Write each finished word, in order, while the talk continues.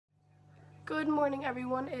Good morning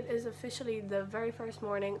everyone, it is officially the very first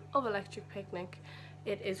morning of Electric Picnic.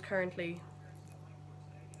 It is currently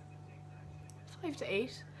 5 to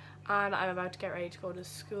 8 and I'm about to get ready to go to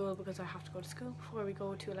school because I have to go to school before we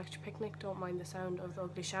go to Electric Picnic. Don't mind the sound of the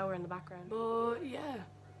ugly shower in the background. But yeah,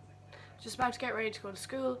 just about to get ready to go to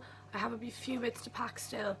school. I have a few bits to pack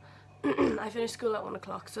still. I finish school at 1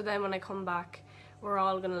 o'clock, so then when I come back we're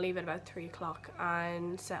all going to leave at about 3 o'clock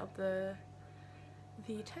and set up the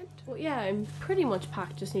tent. Well, yeah, I'm pretty much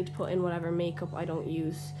packed. Just need to put in whatever makeup I don't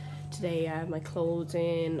use today. I have my clothes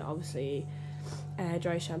in, obviously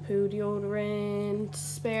dry shampoo, deodorant,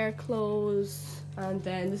 spare clothes, and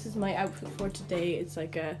then this is my outfit for today. It's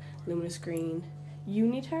like a luminous green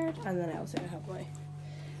unitard, and then I also have my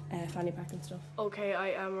fanny pack and stuff. Okay, I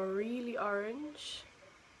am really orange,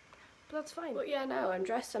 but that's fine. But yeah, now I'm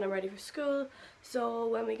dressed and I'm ready for school, so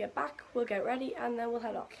when we get back we'll get ready and then we'll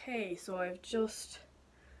head off. Okay, so I've just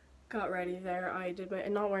got ready there.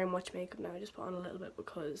 I'm not wearing much makeup now. I just put on a little bit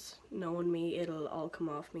because knowing me, it'll all come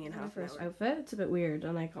off me in half an hour. Outfit, it's a bit weird,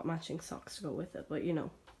 and I got matching socks to go with it, but you know.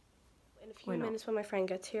 In a few minutes when my friend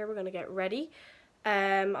gets here, we're gonna get ready.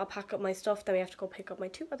 I'll pack up my stuff, then we have to go pick up my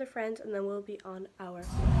 2 other friends, and then we'll be on our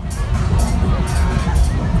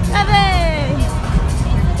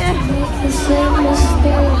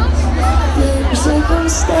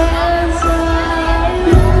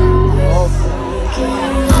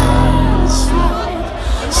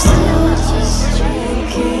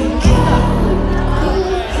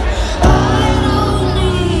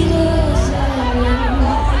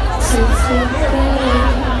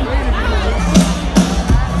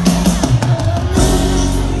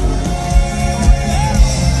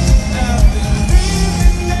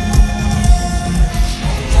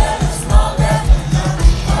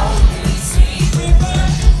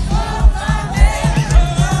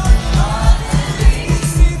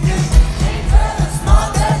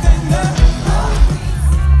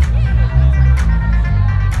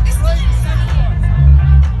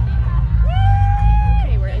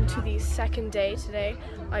day today.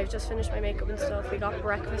 I've just finished my makeup and stuff. We got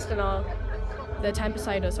breakfast and all. The tent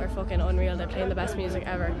beside us are fucking unreal. They're playing the best music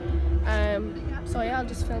ever. So yeah, I'll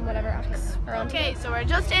just film whatever acts are on. Okay, so we're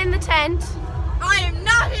just in the tent. I am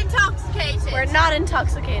not intoxicated. We're not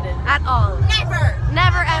intoxicated at all. Never.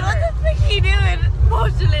 Never ever. What the frick are you doing?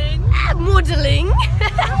 Modeling. Modeling.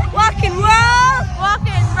 Walk and roll. Walk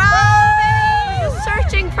and roll. Just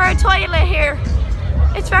searching for a toilet here.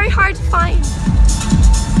 It's very hard to find.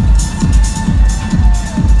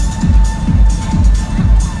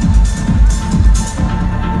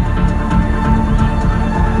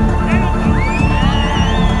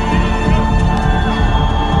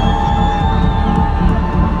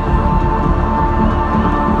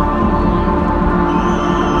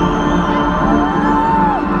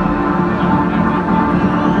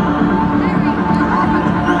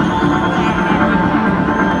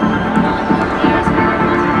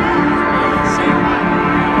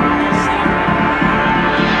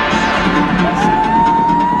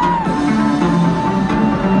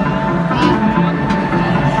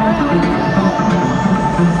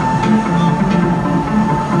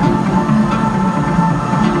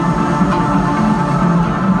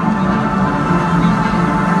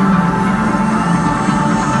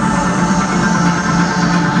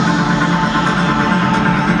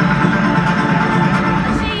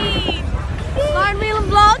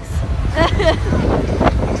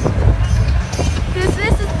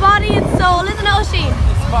 This is body and soul, isn't it, Oisin?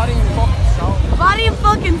 It's body and fucking soul. Body and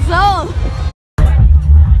fucking soul.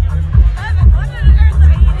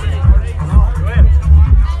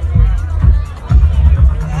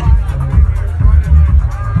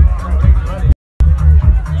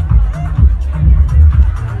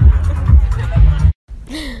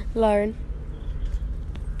 Lauren.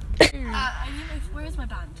 Where's my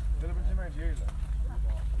band?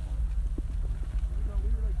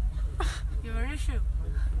 You have an issue?